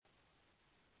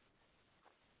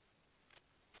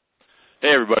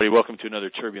Hey, everybody. Welcome to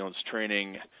another Turbulence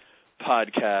Training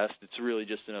podcast. It's really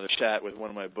just another chat with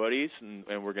one of my buddies, and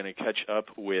we're going to catch up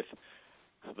with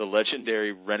the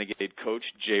legendary Renegade coach,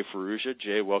 Jay Ferruggia.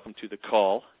 Jay, welcome to the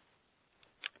call.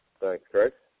 Thanks,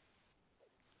 Craig.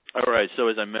 All right, so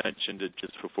as I mentioned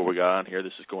just before we got on here,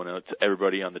 this is going out to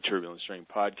everybody on the Turbulence Training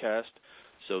podcast,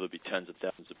 so there'll be tens of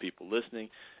thousands of people listening,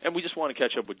 and we just want to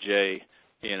catch up with Jay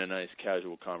in a nice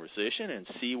casual conversation and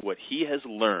see what he has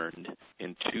learned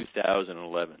in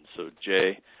 2011. So,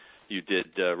 Jay, you did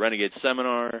Renegade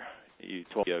Seminar. You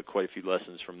told me quite a few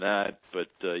lessons from that, but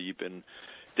you've been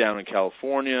down in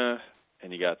California,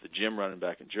 and you got the gym running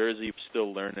back in Jersey. You're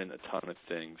still learning a ton of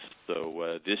things.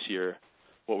 So this year,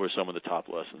 what were some of the top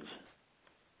lessons?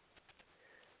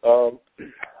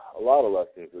 A lot of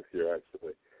lessons this year,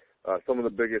 actually. Some of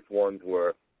the biggest ones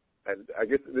were, and I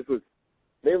guess this was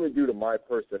mainly due to my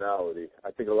personality.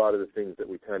 I think a lot of the things that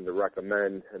we tend to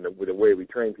recommend and the way we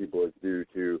train people is due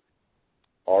to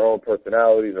our own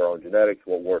personalities, our own genetics,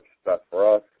 what works best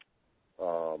for us.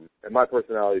 And my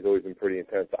personality has always been pretty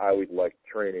intense. I always liked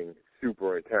training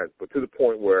super intense, but to the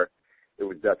point where it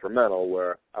was detrimental,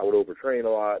 where I would overtrain a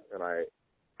lot, and I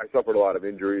suffered a lot of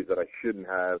injuries that I shouldn't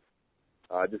have,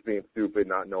 just being stupid,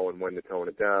 not knowing when to tone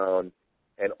it down,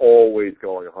 and always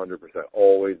going 100%,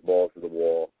 always balls to the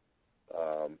wall.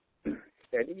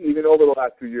 And even over the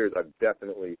last 2 years, I've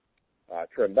definitely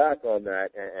trimmed back on that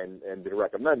and been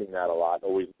recommending that a lot.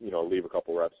 Always, leave a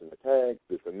couple reps in the tank,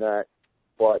 this and that.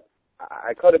 But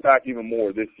I cut it back even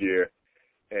more this year,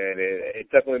 and it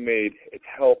definitely it's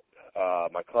helped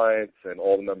my clients and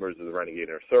all the members of the Renegade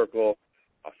Inner Circle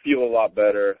feel a lot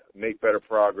better, make better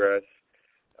progress,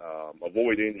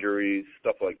 avoid injuries,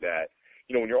 stuff like that.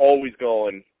 When you're always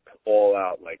going all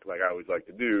out, like I always like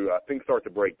to do, things start to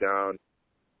break down,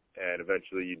 and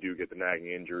eventually you do get the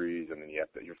nagging injuries, and then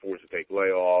you're forced to take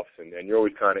layoffs, and you're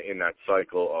always kind of in that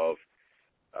cycle of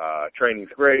training's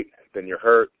great, then you're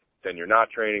hurt, then you're not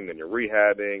training, then you're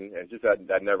rehabbing, and just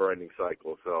that never-ending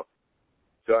cycle. So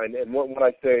when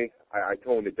I say I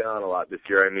toned it down a lot this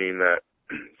year, I mean that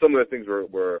some of the things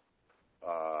were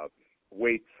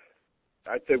weights.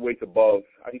 I'd say weights above.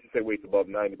 I used to say weights above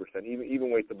 90%.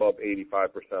 Even weights above 85%,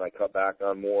 I cut back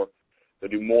on more. To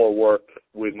do more work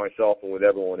with myself and with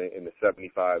everyone in the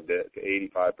 75 to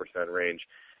 85% range,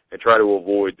 and try to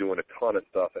avoid doing a ton of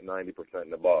stuff at 90%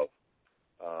 and above.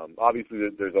 Obviously,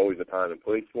 there's always a time and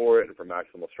place for it, and for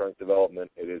maximal strength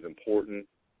development, it is important.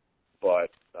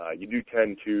 But you do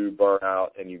tend to burn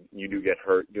out, and you do get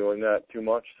hurt doing that too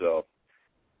much. So,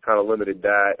 kind of limited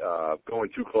that. Going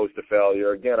too close to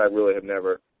failure. Again, I really have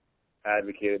never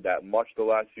advocated that much the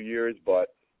last few years,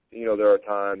 but there are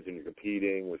times when you're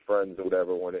competing with friends or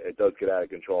whatever when it does get out of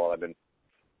control. I've been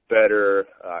better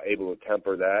able to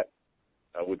temper that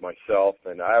with myself,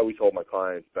 and I always hold my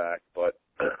clients back, but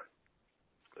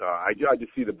I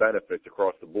just see the benefits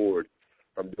across the board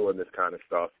from doing this kind of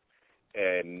stuff.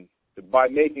 And by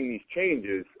making these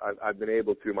changes, I've been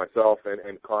able to, myself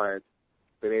and clients,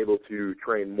 been able to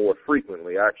train more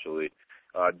frequently, actually,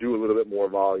 do a little bit more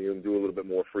volume, do a little bit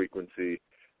more frequency.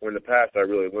 When in the past I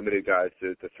really limited guys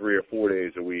to 3 or 4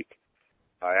 days a week,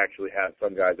 I actually had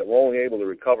some guys that were only able to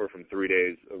recover from 3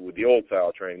 days with the old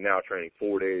style training, now training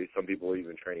 4 days. Some people are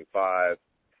even training 5.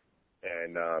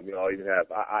 And, I'll even have,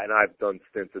 and I've done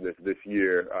stints of this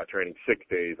year, training 6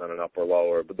 days on an upper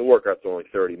lower, but the workout's only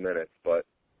 30 minutes. But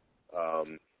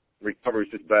recovery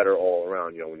is just better all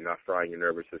around, when you're not frying your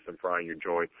nervous system, frying your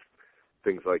joints,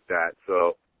 things like that.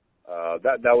 So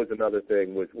that was another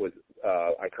thing was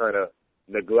I kind of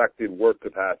neglected work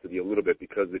capacity a little bit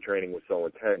because the training was so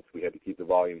intense. We had to keep the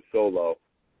volume so low,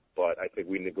 but I think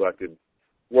we neglected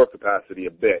work capacity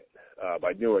a bit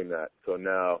by doing that. So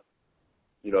now,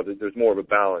 there's more of a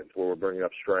balance where we're bringing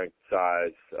up strength,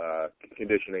 size,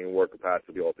 conditioning, and work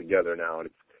capacity all together now, and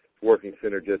it's working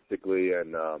synergistically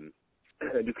and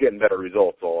just getting better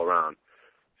results all around.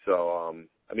 So,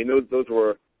 those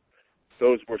were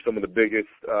some of the biggest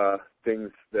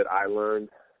things that I learned.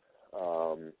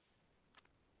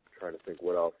 Trying to think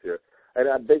what else here. And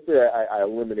I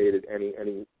eliminated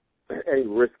any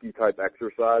risky type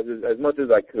exercises as much as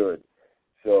I could.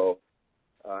 So,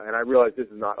 and I realize this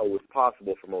is not always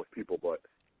possible for most people, but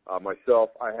myself,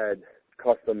 I had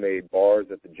custom-made bars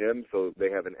at the gym, so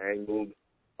they have a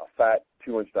fat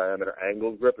 2-inch diameter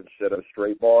angled grip instead of a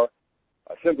straight bar,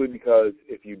 simply because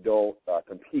if you don't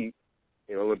compete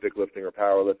in Olympic lifting or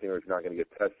powerlifting, or if you're not going to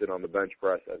get tested on the bench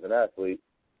press as an athlete,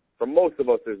 for most of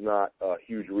us, there's not a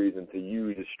huge reason to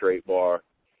use a straight bar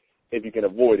if you can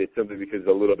avoid it, simply because it's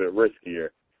a little bit riskier.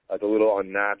 It's a little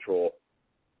unnatural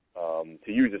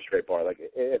to use a straight bar. Like,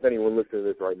 if anyone listening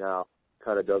to this right now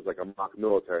kind of does like a mock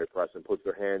military press and puts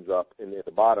their hands up in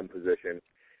the bottom position,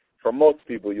 for most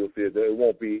people you'll see that it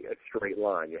won't be a straight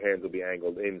line. Your hands will be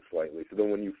angled in slightly. So then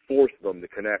when you force them to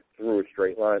connect through a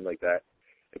straight line like that,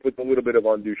 it puts a little bit of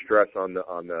undue stress on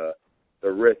the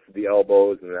wrists, the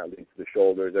elbows, and that leads to the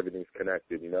shoulders. Everything's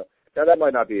connected, you know. Now that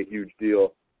might not be a huge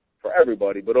deal for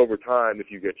everybody, but over time,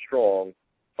 if you get strong,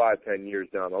 5-10 years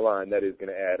down the line, that is going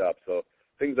to add up. So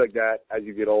things like that, as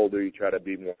you get older, you try to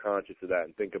be more conscious of that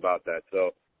and think about that.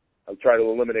 So I'll try to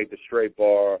eliminate the straight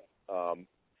bar,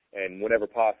 and whenever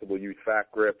possible, use fat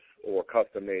grips or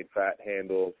custom-made fat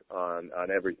handles on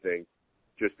everything,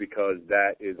 just because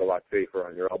that is a lot safer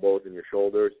on your elbows and your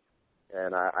shoulders.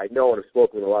 And I know and have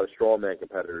spoken with a lot of strongman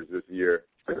competitors this year,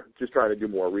 just trying to do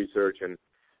more research and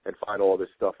find all this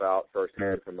stuff out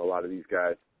firsthand from a lot of these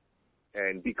guys.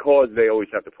 And because they always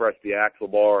have to press the axle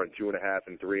bar and 2.5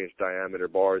 and 3-inch diameter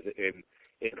bars in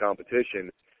competition,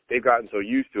 they've gotten so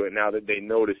used to it now that they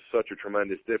notice such a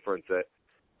tremendous difference that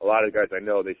a lot of the guys I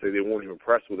know, they say they won't even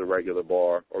press with a regular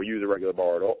bar or use a regular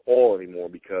bar at all anymore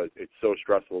because it's so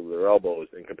stressful to their elbows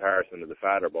in comparison to the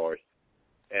fatter bars.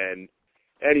 And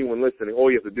anyone listening,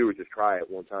 all you have to do is just try it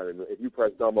one time. And if you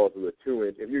press dumbbells with a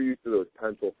 2-inch, if you're used to those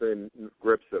pencil-thin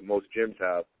grips that most gyms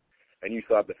have, and you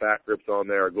slap the fat grips on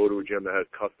there or go to a gym that has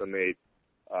custom-made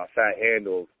fat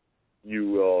handles, you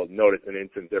will notice an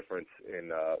instant difference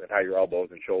in how your elbows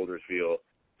and shoulders feel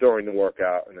during the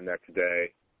workout and the next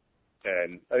day.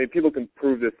 And, I mean, people can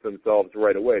prove this themselves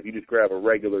right away. If you just grab a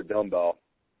regular dumbbell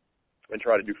and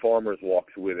try to do farmer's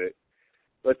walks with it,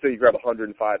 let's say you grab a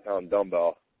 105-pound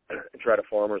dumbbell and try to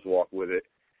farmer's walk with it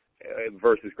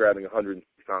versus grabbing a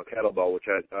 106-pound kettlebell, which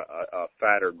has a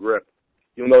fatter grip,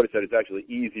 you'll notice that it's actually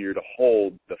easier to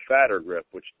hold the fatter grip,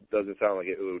 which doesn't sound like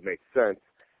it would make sense,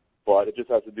 but it just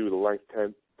has to do with the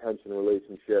length-tension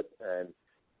relationship and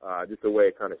just the way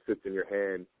it kind of sits in your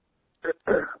hand.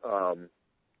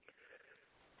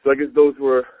 So I guess those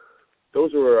were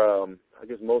I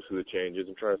guess most of the changes.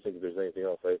 I'm trying to think if there's anything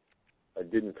else I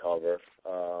didn't cover.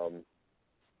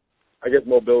 I guess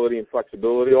mobility and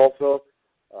flexibility also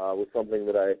was something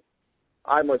that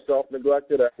I myself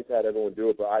neglected. I just had everyone do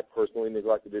it, but I personally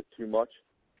neglected it too much.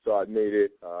 So I've made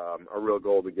it a real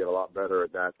goal to get a lot better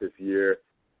at that this year,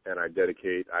 and I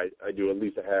do at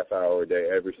least a half hour a day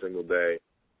every single day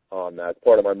on that. It's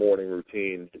part of my morning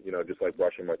routine, you know, just like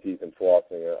brushing my teeth and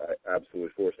flossing. I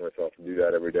absolutely force myself to do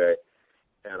that every day,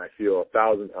 and I feel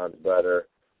 1,000 times better.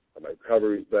 My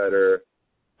recovery's better.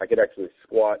 I could actually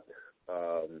squat.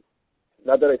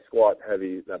 Not that I squat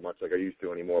heavy that much like I used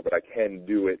to anymore, but I can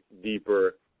do it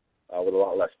deeper with a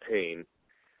lot less pain.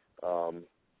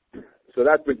 So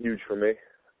that's been huge for me.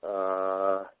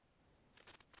 Trying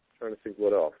to think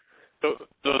what else. So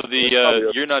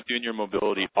you're not doing your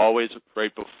mobility always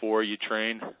right before you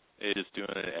train? You're just doing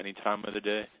it at any time of the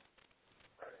day?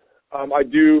 I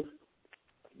do.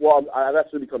 Well, I've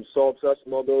actually become so obsessed with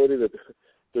mobility that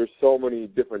there's so many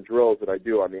different drills that I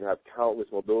do. I mean, I have countless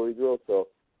mobility drills, so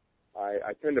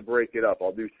I tend to break it up.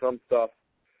 I'll do some stuff.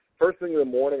 First thing in the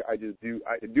morning, I do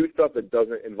stuff that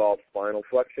doesn't involve spinal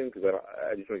flexion because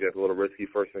I just think it's a little risky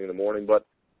first thing in the morning, but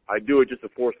I do it just to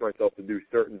force myself to do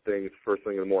certain things first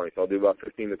thing in the morning. So I'll do about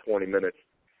 15 to 20 minutes.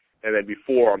 And then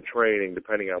before I'm training,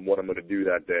 depending on what I'm going to do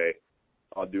that day,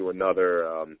 I'll do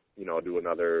another,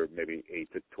 maybe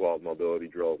 8 to 12 mobility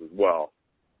drills as well.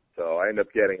 So I end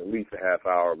up getting at least a half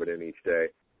hour of it in each day.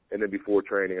 And then before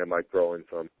training, I might throw in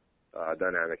some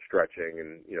dynamic stretching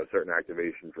and, certain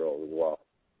activation drills as well.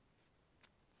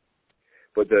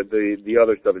 But the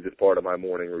other stuff is just part of my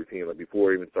morning routine. Like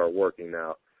before I even start working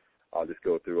now, I'll just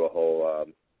go through a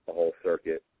whole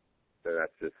circuit, and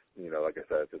that's just, like I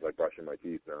said, it's just like brushing my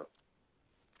teeth now.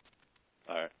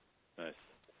 All right, nice.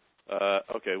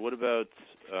 Okay, what about,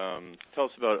 tell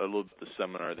us about a little bit the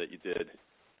seminar that you did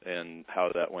and how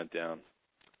that went down.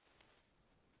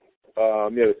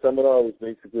 The seminar was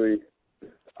basically,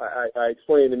 I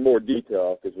explained in more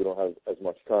detail because we don't have as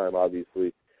much time,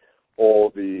 obviously,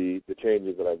 all the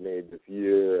changes that I've made this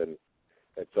year and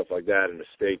stuff like that, and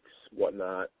mistakes,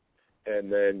 whatnot.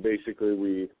 And then basically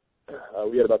we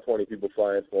had about 20 people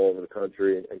flying from all over the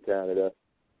country and Canada.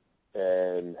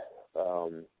 And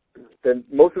then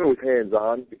most of it was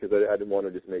hands-on because I didn't want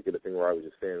to just make it a thing where I was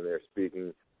just standing there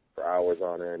speaking for hours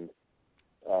on end.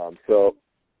 So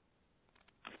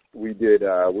we did.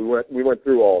 We went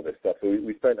through all this stuff. So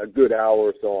we spent a good hour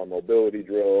or so on mobility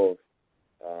drills,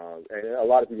 and a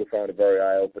lot of people found it very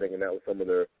eye-opening. And that was some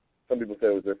people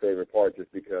said it was their favorite part,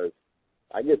 just because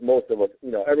I guess most of us,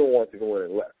 everyone wants to go in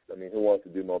and lift. I mean, who wants to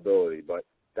do mobility? But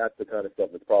that's the kind of stuff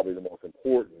that's probably the most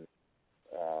important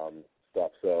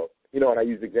stuff. So, and I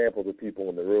used examples of people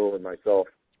in the room and myself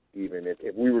even if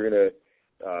we were going to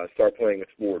start playing a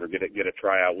sport or get a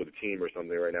tryout with a team or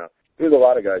something right now. There's a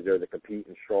lot of guys there that compete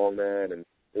in strongman, and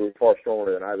they were far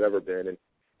stronger than I've ever been. And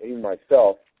even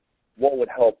myself, what would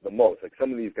help the most? Like,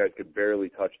 some of these guys could barely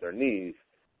touch their knees,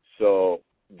 so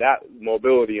that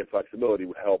mobility and flexibility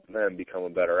would help them become a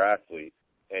better athlete.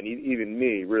 And even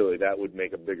me, really, that would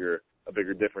make a bigger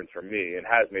difference for me, and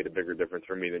has made a bigger difference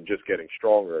for me than just getting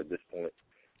stronger at this point.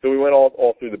 So we went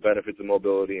all through the benefits of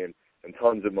mobility and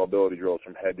tons of mobility drills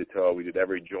from head to toe. We did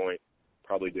every joint,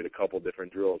 probably did a couple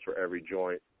different drills for every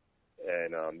joint,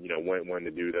 and when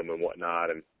to do them and whatnot,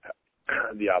 and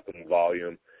the optimal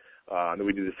volume. And then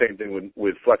we did the same thing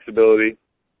with flexibility,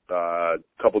 a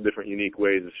couple different unique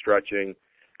ways of stretching,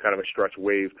 kind of a stretch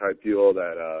wave type deal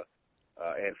that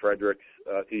Ann Fredericks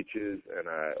teaches, and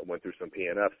I went through some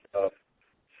PNF stuff,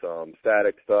 some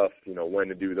static stuff, when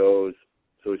to do those.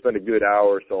 So we spent a good hour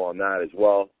or so on that as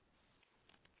well.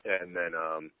 And then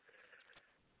let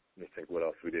me think what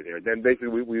else we did here. Then basically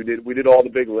we did all the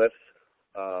big lifts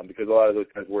because a lot of those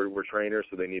guys were trainers,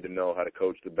 so they need to know how to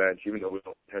coach the bench, even though we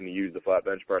don't tend to use the flat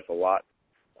bench press a lot.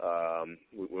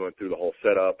 We went through the whole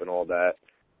setup and all that,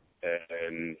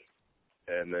 and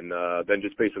then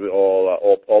just basically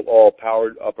all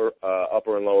powered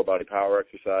upper and lower body power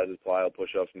exercises, plyo,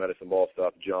 push-ups, medicine ball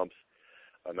stuff, jumps,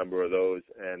 a number of those,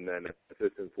 and then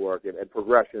assistance work and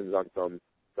progressions on some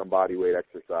body weight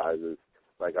exercises,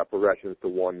 like progressions to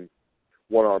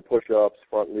one-arm push-ups,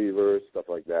 front levers, stuff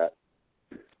like that.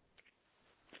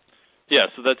 Yeah,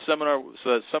 so that seminar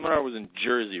was in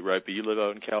Jersey, right? But you live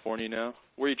out in California now.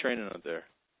 Where are you training out there?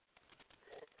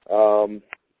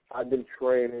 I've been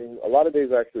training, a lot of days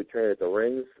I actually train at the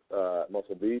Rings at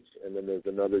Muscle Beach, and then there's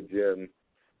another gym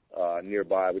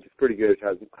nearby, which is pretty good. It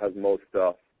has most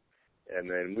stuff. And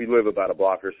then we live about a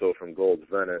block or so from Gold's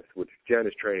Venice, which Jen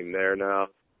is training there now.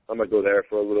 I'm going to go there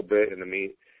for a little bit, and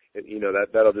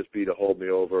that'll just be to hold me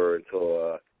over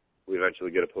until we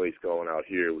eventually get a place going out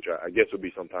here, which I guess will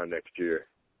be sometime next year.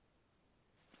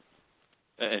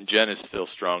 And Jen is still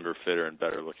stronger, fitter, and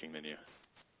better looking than you.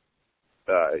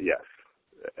 Yes.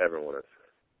 Everyone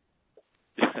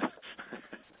is.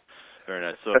 Very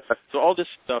nice. So all this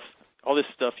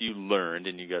stuff you learned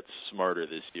and you got smarter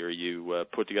this year. You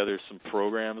put together some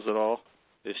programs at all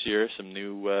this year? Some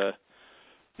new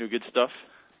good stuff?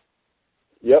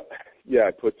 Yep. Yeah,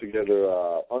 I put together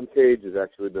Uncaged has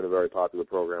actually been a very popular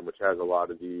program, which has a lot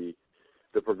of the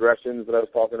progressions that I was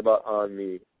talking about on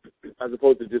me, as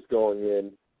opposed to just going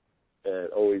in and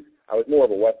always. I was more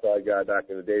of a West Side guy back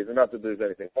in the days, and not that there's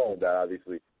anything wrong with that,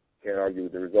 obviously, can't argue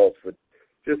with the results, but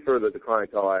just for the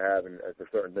clientele I have and for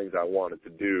certain things I wanted to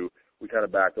do, we kind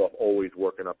of backed off always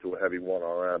working up to a heavy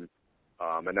 1RM,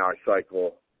 and now I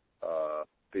cycle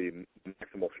the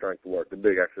maximal strength work, the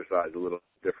big exercise a little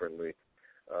differently.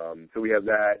 So we have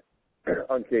that.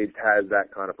 Uncaged has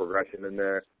that kind of progression in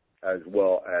there, as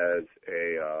well as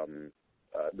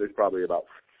there's probably about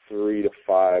 3 to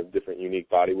 5 different unique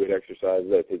bodyweight exercises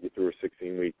that take you through a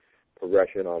 16-week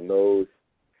progression on those.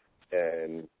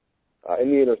 And in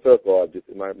the Inner Circle,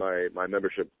 my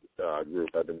membership group,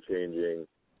 I've been changing,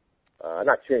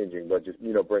 not changing, but just,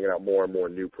 bringing out more and more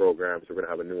new programs. We're going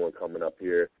to have a new one coming up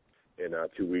here in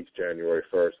 2 weeks, January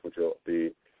 1st, which will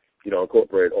be,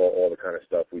 incorporate all the kind of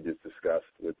stuff we just discussed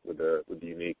with the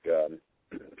unique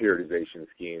periodization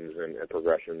schemes and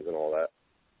progressions and all that.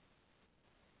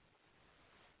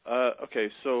 Okay,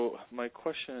 so my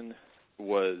question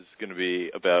was going to be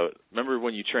about, remember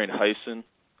when you trained Hyson?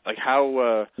 Like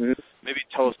how, maybe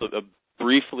tell us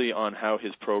briefly on how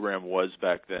his program was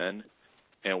back then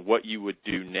and what you would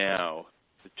do now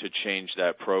to change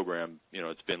that program.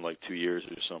 It's been like 2 years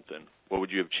or something. What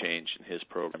would you have changed in his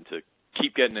program to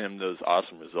keep getting him those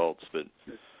awesome results, but,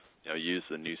 use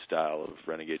the new style of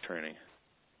Renegade training?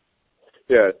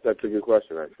 Yeah, that's a good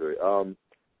question, actually.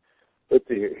 Let's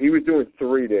see here. He was doing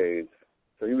 3 days.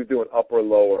 So he was doing upper,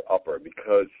 lower, upper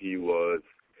because he was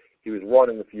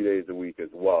running a few days a week as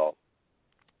well.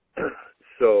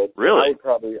 So really? I'd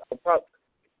probably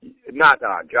not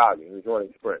jogging. He was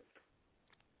running sprints.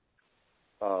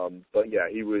 But yeah,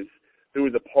 there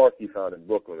was a park he found in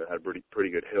Brooklyn that had pretty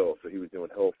good hills, so he was doing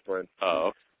hill sprints.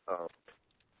 Oh.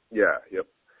 Yeah, yep.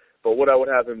 But what I would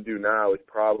have him do now is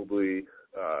probably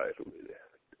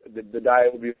the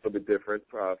diet would be a little bit different,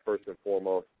 first and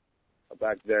foremost.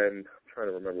 Back then, I'm trying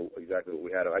to remember exactly what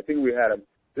we had him. I think we had him,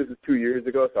 this was 2 years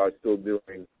ago, so I was still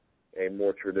doing a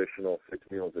more traditional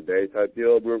 6 meals a day type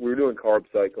deal. We were doing carb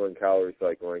cycling, calorie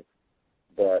cycling,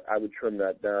 but I would trim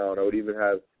that down. I would either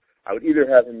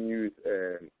have him use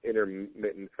an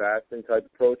intermittent fasting type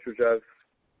approach, which I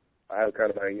have kind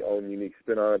of my own unique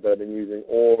spin on it that I've been using,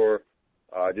 or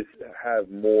just have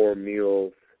more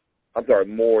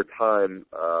time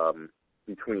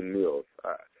between meals.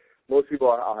 Most people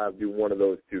I'll do one of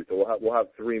those two. So we'll have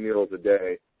 3 meals a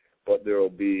day, but there will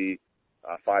be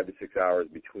 5 to 6 hours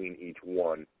between each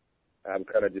one. I'm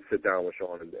kind of just sit down with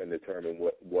Sean and determine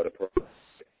what approach.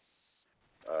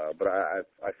 But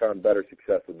I found better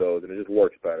success with those, and it just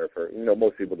works better for,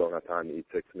 most people don't have time to eat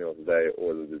 6 meals a day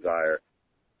or the desire.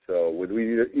 So with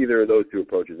either of those two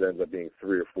approaches, it ends up being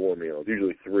 3 or 4 meals,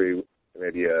 usually 3,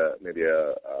 maybe a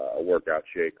workout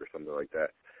shake or something like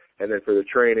that. And then for the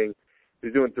training,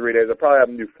 he's doing 3 days. I'll probably have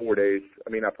him do 4 days.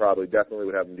 Definitely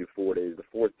would have him do 4 days. The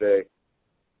 4th day,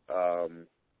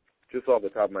 just off the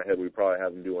top of my head, we'd probably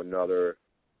have him do another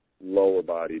lower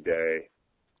body day.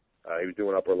 He was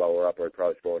doing upper, lower, upper. I'd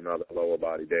probably throw another lower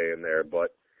body day in there,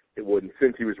 but it wouldn't,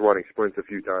 since he was running sprints a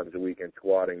few times a week and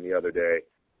squatting the other day,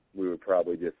 we would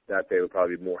probably that day would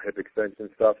probably be more hip extension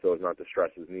stuff, so as not to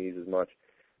stress his knees as much.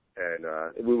 And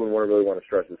we wouldn't really want to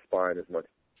stress his spine as much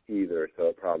either, so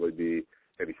it'd probably be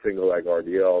maybe single leg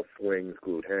RDL, swings,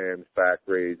 glute hams, back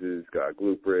raises,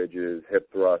 glute bridges, hip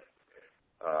thrusts,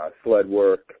 sled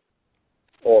work,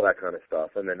 all that kind of stuff,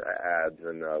 and then abs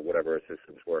and whatever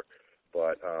assistance work.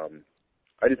 But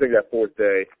I just think that 4th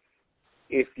day,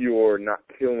 if you're not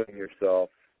killing yourself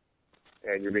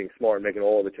and you're being smart and making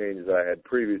all the changes I had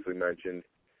previously mentioned,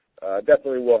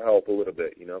 definitely will help a little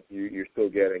bit. You're still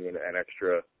getting an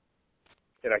extra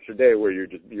day where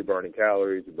you're burning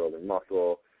calories, you're building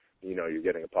muscle, you're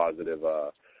getting a positive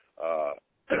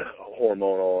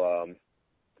hormonal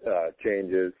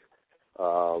changes.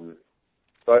 So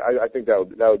I think that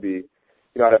would be,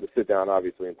 I'd have to sit down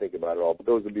obviously and think about it all, but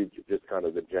those would be just kind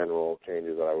of the general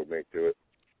changes that I would make to it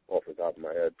off the top of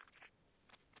my head.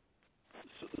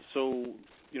 So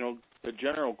a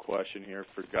general question here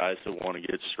for guys that want to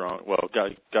get strong,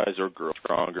 guys or girls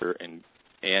stronger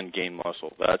and gain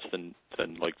muscle. That's then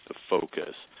like the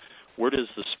focus. Where does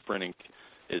the sprinting,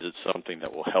 is it something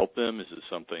that will help them? Is it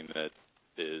something that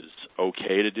is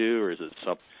okay to do, or is it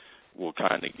something will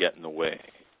kind of get in the way?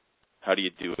 How do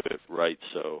you do it right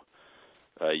so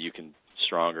you can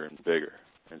stronger and bigger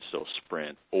and still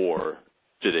sprint, or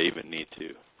do they even need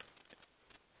to?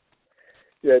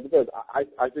 Yeah, it depends.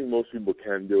 I think most people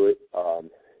can do it.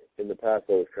 In the past,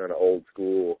 I was kind of old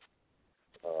school,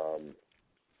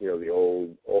 the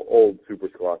old super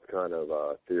squats kind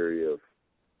of theory of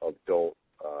don't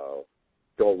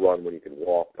run when you can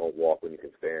walk, don't walk when you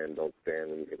can stand, don't stand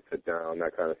when you can sit down,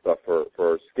 that kind of stuff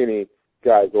for skinny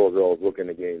guys or girls looking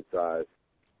to gain size.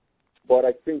 But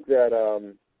I think that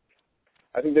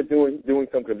doing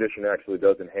some conditioning actually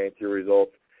does enhance your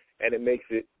results, and it makes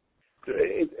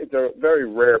it's a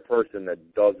very rare person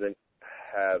that doesn't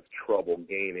have trouble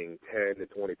gaining 10 to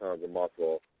 20 pounds of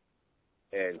muscle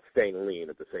and staying lean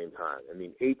at the same time.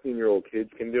 18-year-old kids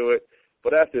can do it,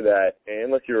 but after that,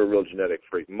 unless you're a real genetic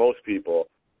freak, most people,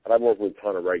 and I've worked with a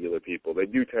ton of regular people, they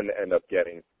do tend to end up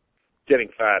getting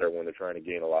fatter when they're trying to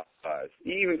gain a lot of size.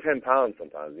 Even 10 pounds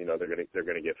sometimes, they're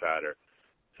gonna get fatter.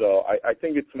 So I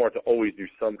think it's smart to always do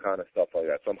some kind of stuff like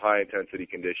that, some high-intensity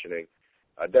conditioning.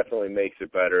 Definitely makes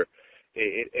it better.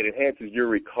 It enhances your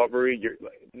recovery.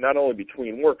 Not only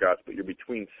between workouts, but your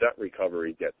between set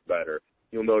recovery gets better.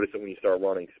 You'll notice that when you start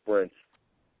running sprints,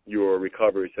 your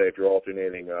recovery, say if you're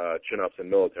alternating chin-ups and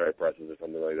military presses or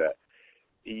something like that,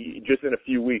 just in a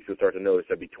few weeks you'll start to notice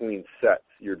that between sets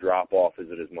your drop-off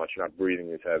isn't as much, you're not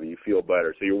breathing as heavy, you feel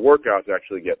better. So your workouts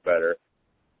actually get better.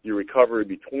 Your recovery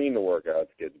between the workouts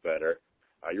gets better.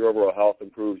 Your overall health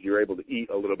improves. You're able to eat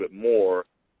a little bit more,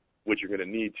 which you're going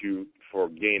to need to for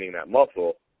gaining that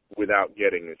muscle without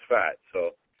getting as fat.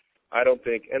 So I don't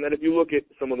think, and then if you look at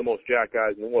some of the most jacked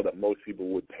guys in the world that most people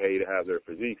would pay to have their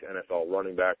physiques, NFL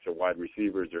running backs or wide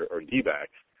receivers or D-backs,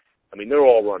 they're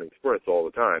all running sprints all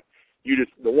the time.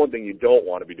 The one thing you don't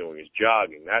want to be doing is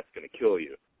jogging. That's going to kill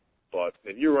you. But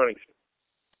if you're running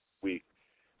week,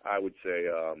 I would say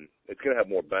it's going to have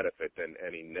more benefit than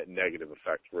any negative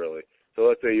effects, really. So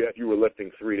let's say if you were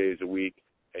lifting 3 days a week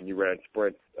and you ran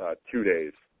sprints 2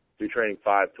 days, so you're training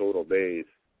 5 total days,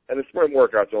 and the sprint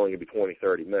workout's only going to be 20,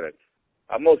 30 minutes.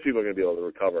 Most people are going to be able to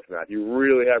recover from that. If you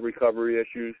really have recovery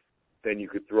issues, then you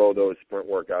could throw those sprint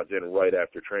workouts in right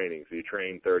after training. So you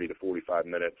train 30 to 45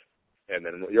 minutes, and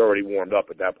then you're already warmed up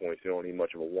at that point, so you don't need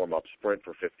much of a warm-up. Sprint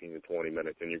for 15 to 20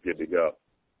 minutes, and you're good to go.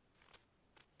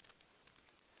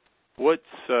 What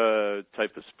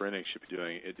type of sprinting should be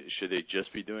doing? Should they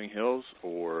just be doing hills,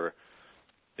 or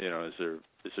is there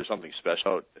something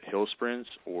special about hill sprints,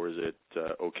 or is it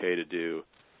okay to do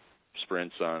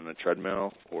sprints on a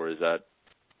treadmill, or is that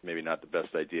maybe not the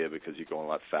best idea because you're going a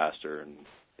lot faster and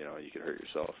you could hurt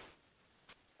yourself?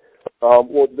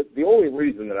 Well, the only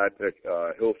reason that I pick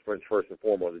hill sprints first and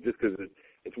foremost is just because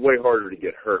it's way harder to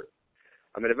get hurt.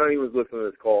 I mean, if anyone's listening to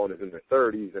this call and is in their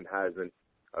 30s and hasn't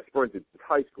sprinted since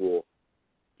high school,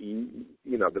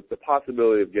 the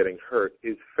possibility of getting hurt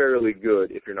is fairly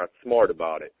good if you're not smart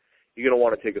about it. You're going to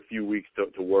want to take a few weeks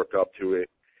to work up to it.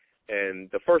 And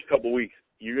the first couple of weeks,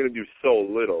 you're going to do so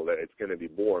little that it's going to be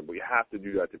boring, but you have to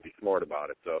do that to be smart about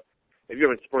it. So if you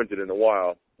haven't sprinted in a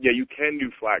while, yeah, you can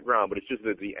do flat ground, but it's just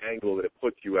that the angle that it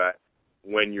puts you at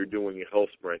when you're doing a hill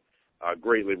sprint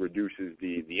greatly reduces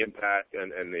the impact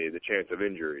and the chance of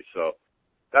injury. So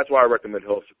that's why I recommend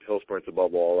hill sprints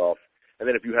above all else. And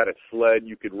then if you had a sled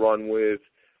you could run with,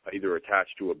 either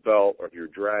attached to a belt, or if you're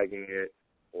dragging it,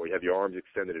 or you have your arms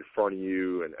extended in front of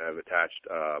you and have attached,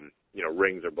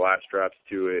 rings or blast straps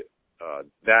to it,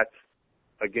 that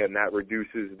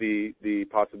reduces the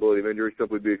possibility of injury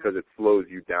simply because it slows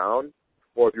you down.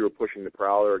 Or if you were pushing the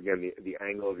prowler, again, the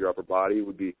angle of your upper body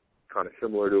would be kind of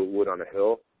similar to it would on a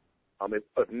hill.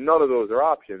 If none of those are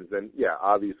options, then, yeah,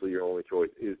 obviously your only choice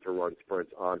is to run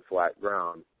sprints on flat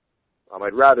ground.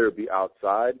 I'd rather it be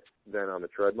outside than on the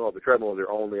treadmill. If the treadmill is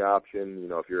your only option,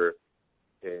 if you're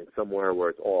in somewhere where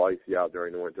it's all icy out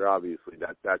during the winter, obviously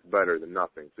that's better than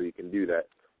nothing, so you can do that.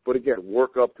 But again,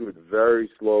 work up to it very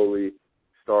slowly.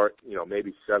 Start,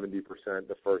 maybe 70%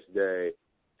 the first day,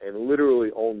 and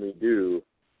literally only do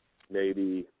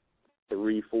maybe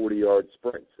 3 40-yard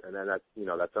sprints. And then that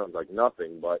sounds like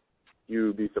nothing, but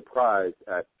you'd be surprised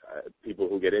at people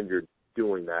who get injured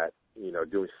doing that,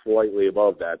 doing slightly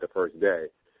above that the first day.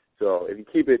 So if you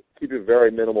keep it very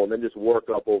minimal and then just work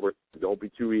up over, don't be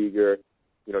too eager.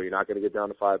 You're not going to get down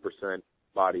to 5%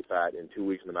 body fat in 2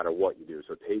 weeks no matter what you do.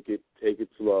 So take it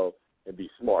slow and be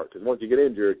smart, because once you get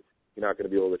injured, you're not going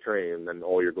to be able to train, and then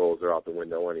all your goals are out the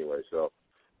window anyway. So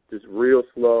just real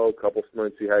slow, couple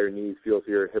sprints, see how your knees feel,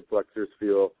 see how your hip flexors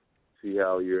feel, see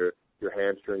how your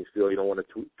hamstrings feel. You don't want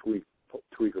to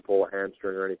tweak or pull a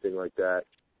hamstring or anything like that.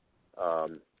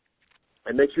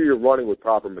 And make sure you're running with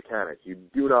proper mechanics. You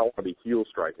do not want to be heel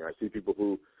striking. I see people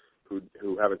who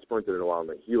haven't sprinted in a while and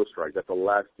they heel strike. That's the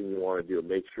last thing you want to do.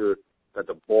 Make sure that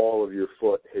the ball of your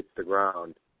foot hits the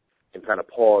ground and kind of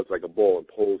paws like a bull and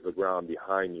pulls the ground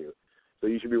behind you. So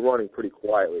you should be running pretty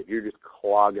quietly. If you're just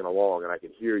clogging along and I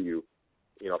can hear you,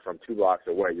 from 2 blocks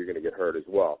away, you're going to get hurt as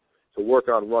well. So work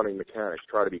on running mechanics.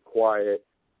 Try to be quiet.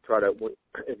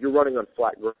 If you're running on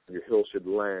flat ground, your heel should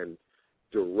land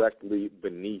directly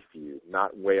beneath you,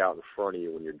 not way out in front of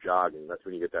you when you're jogging. That's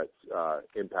when you get that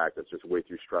impact that's just way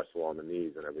too stressful on the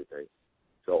knees and everything.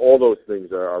 So all those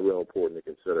things are real important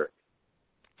to consider.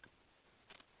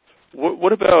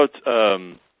 What about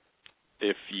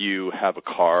if you have a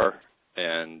car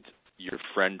and your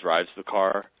friend drives the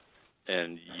car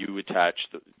and you attach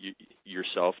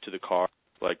yourself to the car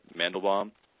like Mandelbaum?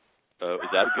 Is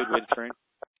that a good way to train?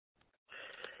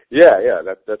 Yeah,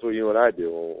 that's what you and I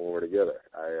do when we're together.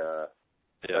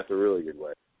 That's a really good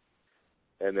way.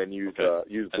 And then use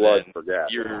blood for gas.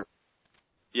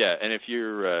 And if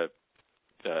you're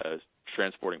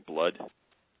transporting blood,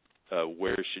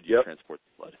 where should you transport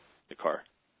the blood? The car?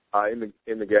 In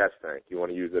the gas tank. You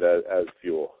want to use it as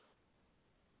fuel.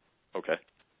 Okay.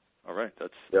 All right.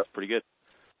 That's pretty good.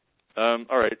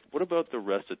 All right. What about the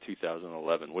rest of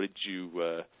 2011? What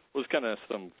was kind of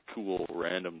some cool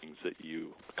random things that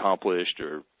you accomplished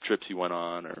or trips you went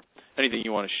on or anything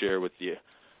you want to share with the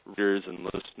readers and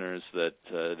listeners that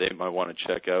they might want to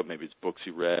check out? Maybe it's books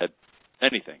you read,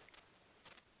 anything.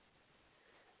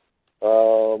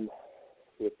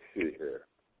 Let's see here.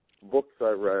 Books I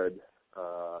read,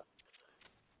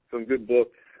 some good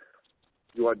books.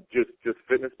 You want just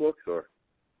fitness books or?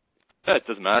 Yeah, it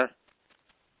doesn't matter.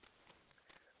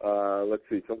 Let's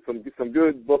see. Some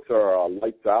good books are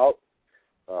Lights Out,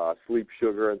 Sleep,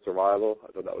 Sugar, and Survival.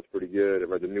 I thought that was pretty good. I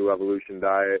read The New Evolution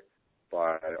Diet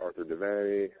by Arthur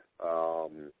Devaney.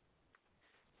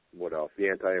 What else? The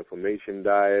Anti-Inflammation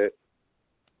Diet.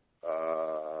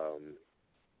 Let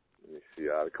me see.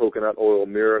 The Coconut Oil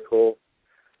Miracle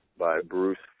by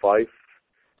Bruce Fife.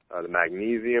 The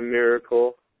Magnesium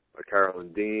Miracle by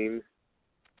Carolyn Dean.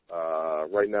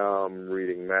 Right now I'm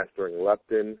reading Mastering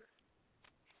Leptin.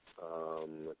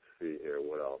 Let's see here,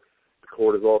 what else? The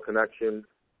Cortisol Connection.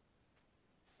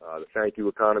 The Thank You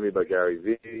Economy by Gary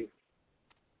Vee.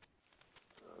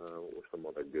 What were some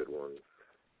other good ones?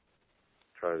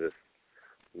 Trying to just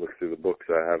look through the books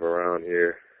I have around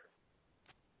here.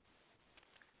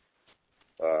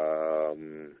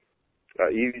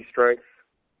 Easy Strength,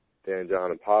 Dan,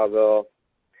 John, and Pavel.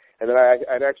 And then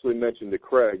I'd actually mentioned to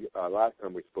Craig last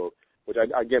time we spoke, which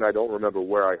I don't remember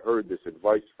where I heard this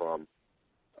advice from,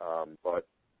 but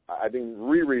I've been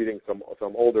rereading some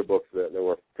older books that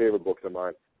were favorite books of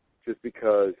mine, just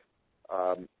because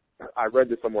I read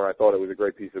this somewhere. I thought it was a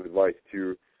great piece of advice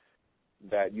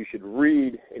that you should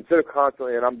read instead of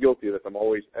constantly. And I'm guilty of this.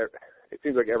 It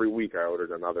seems like every week I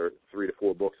ordered another 3 to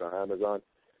 4 books on Amazon.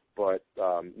 But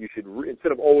you should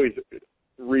instead of always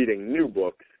reading new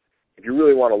books, if you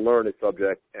really want to learn a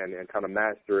subject and kind of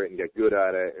master it and get good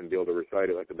at it and be able to recite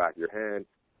it like the back of your hand,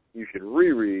 you should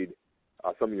reread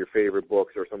some of your favorite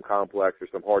books or some complex or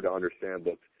some hard to understand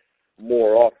books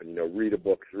more often. Read a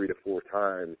book 3 to 4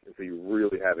 times until you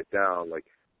really have it down. Like,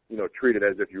 treat it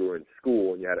as if you were in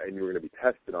school and you were going to be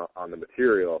tested on the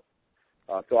material.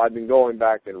 So I've been going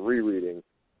back and rereading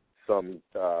some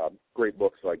great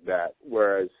books like that.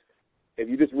 Whereas if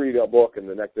you just read a book and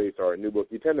the next day you start a new book,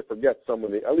 you tend to forget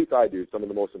at least I do, some of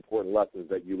the most important lessons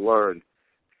that you learned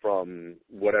from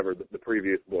whatever the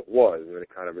previous book was, and then it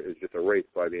kind of is just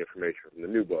erased by the information from the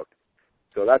new book.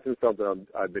 So that's been something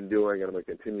I've been doing, and I'm going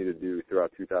to continue to do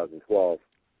throughout 2012,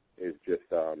 is just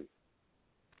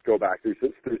go back through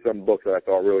some books that I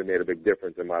thought really made a big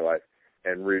difference in my life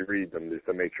and reread them just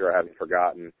to make sure I haven't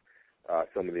forgotten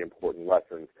some of the important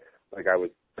lessons. Like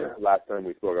last time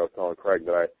we spoke, I was telling Craig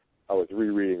that I was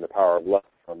rereading The Power of Love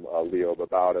from Leo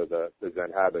Babauta, the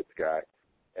Zen Habits guy.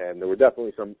 And there were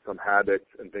definitely some habits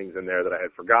and things in there that I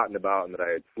had forgotten about and that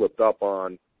I had slipped up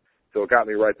on. So it got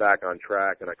me right back on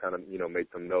track, and I kind of, made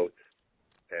some notes.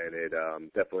 And it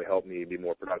definitely helped me be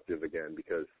more productive again,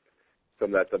 because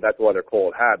some of that's why they're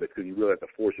called habits, because you really have to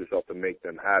force yourself to make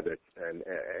them habits, and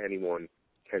anyone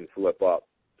can slip up.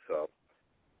 So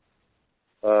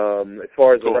as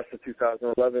far as the rest of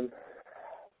 2011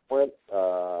 went,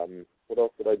 what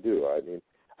else did I do? I mean,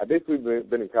 I basically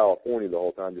been in California the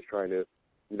whole time, just trying to,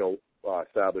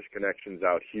 establish connections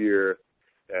out here.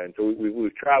 And so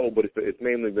we've traveled, but it's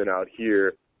mainly been out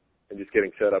here and just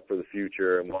getting set up for the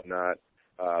future and whatnot.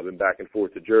 I've been back and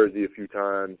forth to Jersey a few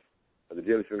times. The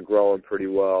gym's been growing pretty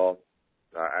well.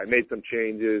 I made some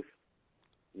changes,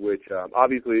 which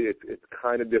obviously it's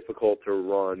kind of difficult to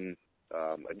run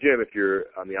a gym if you're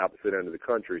on the opposite end of the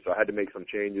country. So I had to make some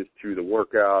changes to the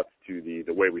workouts, to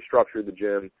the way we structured the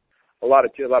gym, a lot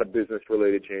of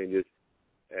business-related changes.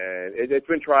 And it's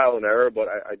been trial and error, but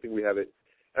I think we have it.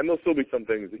 And there'll still be some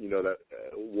things that, that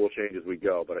will change as we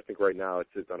go. But I think right now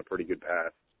it's on a pretty good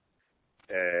path.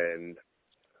 And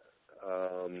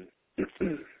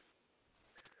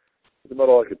that's about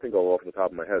all I could think of off the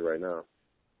top of my head right now.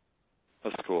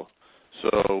 That's cool. So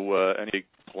any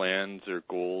plans or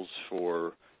goals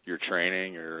for your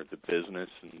training or the business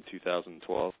in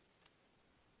 2012?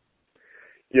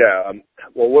 Yeah.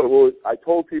 Well, I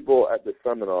told people at the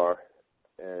seminar,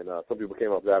 and some people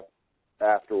came up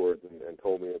afterwards and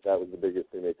told me that was the biggest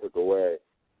thing they took away.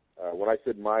 When I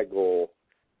said my goal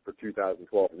for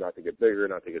 2012 is not to get bigger,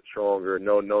 not to get stronger,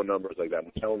 no numbers like that.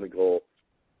 My only goal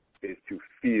is to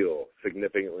feel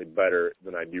significantly better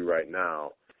than I do right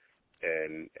now.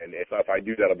 And if I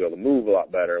do that, I'll be able to move a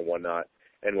lot better and whatnot.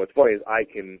 And what's funny is I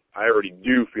already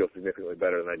do feel significantly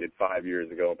better than I did 5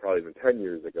 years ago and probably even 10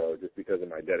 years ago, just because of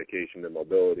my dedication to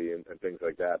mobility and things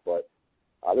like that. But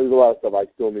there's a lot of stuff I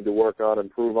still need to work on and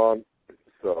improve on.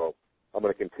 So I'm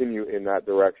going to continue in that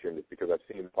direction just because I've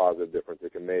seen the positive difference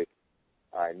it can make.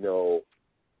 I know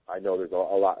there's a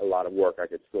lot of work I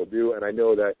could still do, and I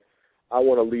know that I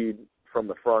want to lead from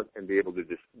the front and be able to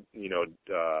just,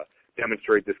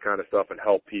 demonstrate this kind of stuff and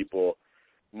help people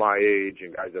my age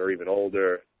and guys that are even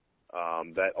older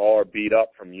that are beat up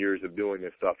from years of doing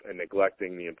this stuff and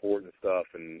neglecting the important stuff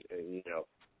and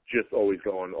just always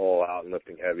going all out and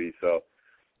lifting heavy. So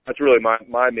that's really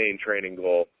my main training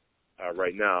goal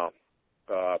right now.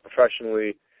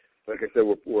 Professionally, like I said,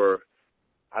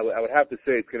 I would have to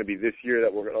say it's going to be this year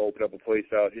that we're going to open up a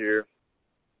place out here.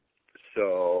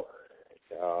 So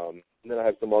and then I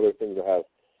have some other things. I have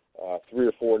 3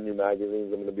 or 4 new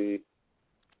magazines I'm going to be,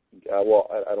 I don't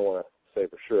want to say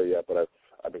for sure yet, but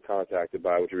I've been contacted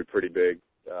by, which would be pretty big.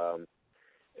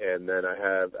 And then I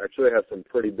have some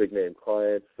pretty big name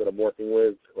clients that I'm working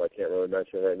with, who I can't really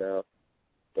mention right now.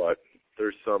 But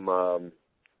there's some,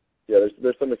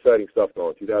 there's some exciting stuff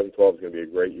going. 2012 is going to be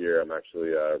a great year. I'm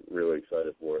actually really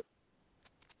excited for it.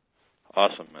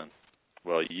 Awesome, man.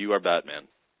 Well, you are Batman.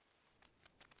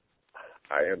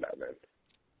 I am Batman.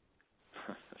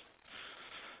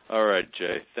 All right,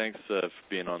 Jay. Thanks for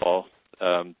being on the call.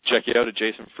 Check you out at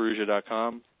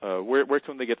jasonferrugia.com. Where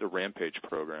can they get the Rampage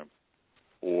program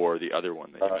or the other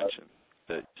one that you mentioned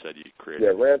that you said you created?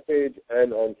 Yeah, Rampage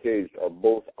and Uncaged are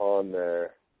both on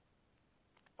there.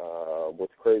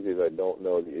 What's crazy is I don't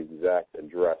know the exact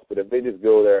address, but if they just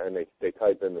go there and they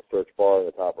type in the search bar in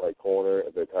the top right corner,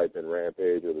 if they type in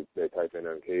Rampage or they type in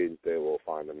Uncaged, they will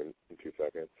find them in 2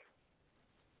 seconds.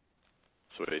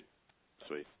 Sweet.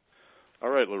 All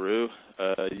right, LaRue,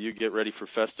 you get ready for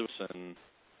Festivus, and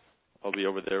I'll be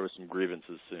over there with some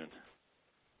grievances soon.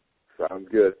 Sounds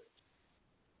good.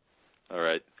 All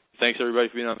right. Thanks, everybody,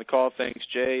 for being on the call. Thanks,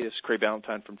 Jay. This is Craig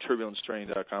Ballantyne from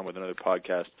TurbulenceTraining.com with another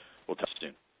podcast. We'll talk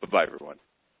soon. Bye-bye, everyone.